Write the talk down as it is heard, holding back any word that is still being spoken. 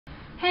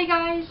Hey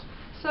guys!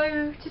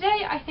 So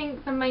today I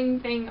think the main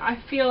thing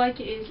I feel like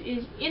it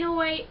is in a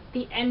way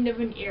the end of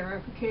an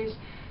era, because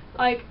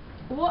like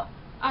what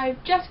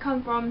I've just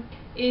come from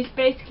is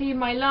basically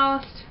my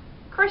last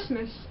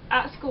Christmas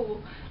at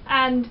school,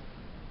 and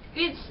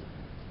it's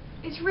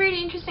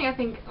really interesting, I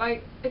think,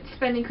 like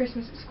spending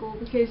Christmas at school,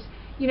 because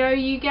you know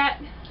you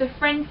get the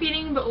friend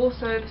feeling, but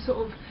also the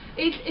sort of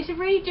it's a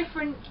really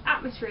different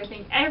atmosphere. I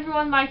think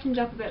everyone lightens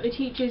up a bit. The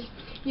teachers,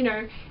 you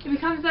know, it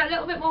becomes that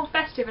little bit more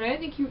festive, and I don't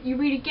think you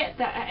really get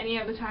that at any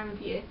other time of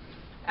year.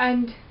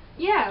 And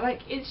yeah,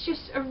 like it's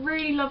just a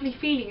really lovely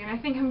feeling, and I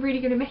think I'm really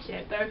going to miss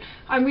it. Though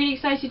I'm really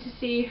excited to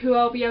see who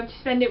I'll be able to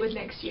spend it with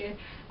next year,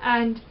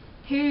 and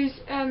who's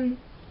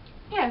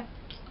yeah,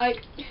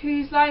 like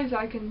whose lives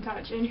I can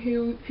touch and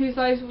whose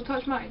lives will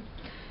touch mine.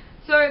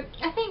 So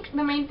I think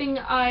the main thing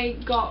I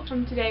got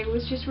from today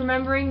was just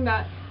remembering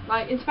that,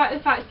 like, in spite of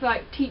the fact that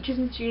like teachers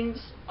and students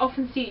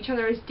often see each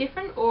other as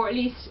different, or at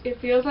least it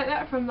feels like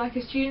that from like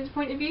a student's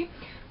point of view,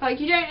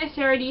 like you don't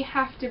necessarily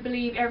have to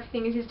believe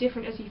everything is as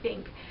different as you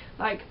think.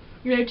 Like,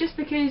 you know, just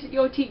because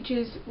your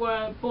teachers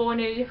were born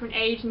at a different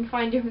age and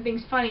find different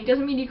things funny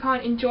doesn't mean you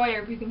can't enjoy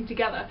everything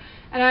together.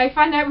 And I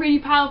find that really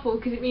powerful,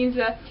 because it means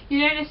that you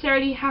don't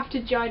necessarily have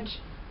to judge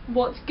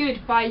what's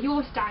good by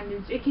your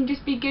standards. It can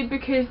just be good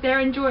because they're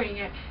enjoying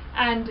it,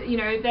 and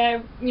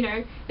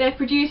they're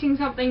producing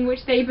something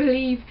which they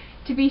believe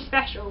to be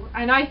special.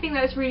 And I think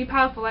that's really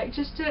powerful, like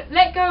just to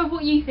let go of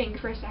what you think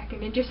for a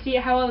second and just see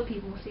it how other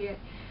people see it.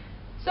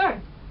 So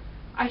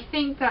I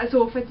think that's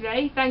all for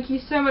today. Thank you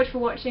so much for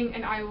watching,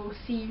 and I will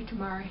see you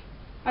tomorrow.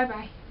 Bye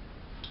bye.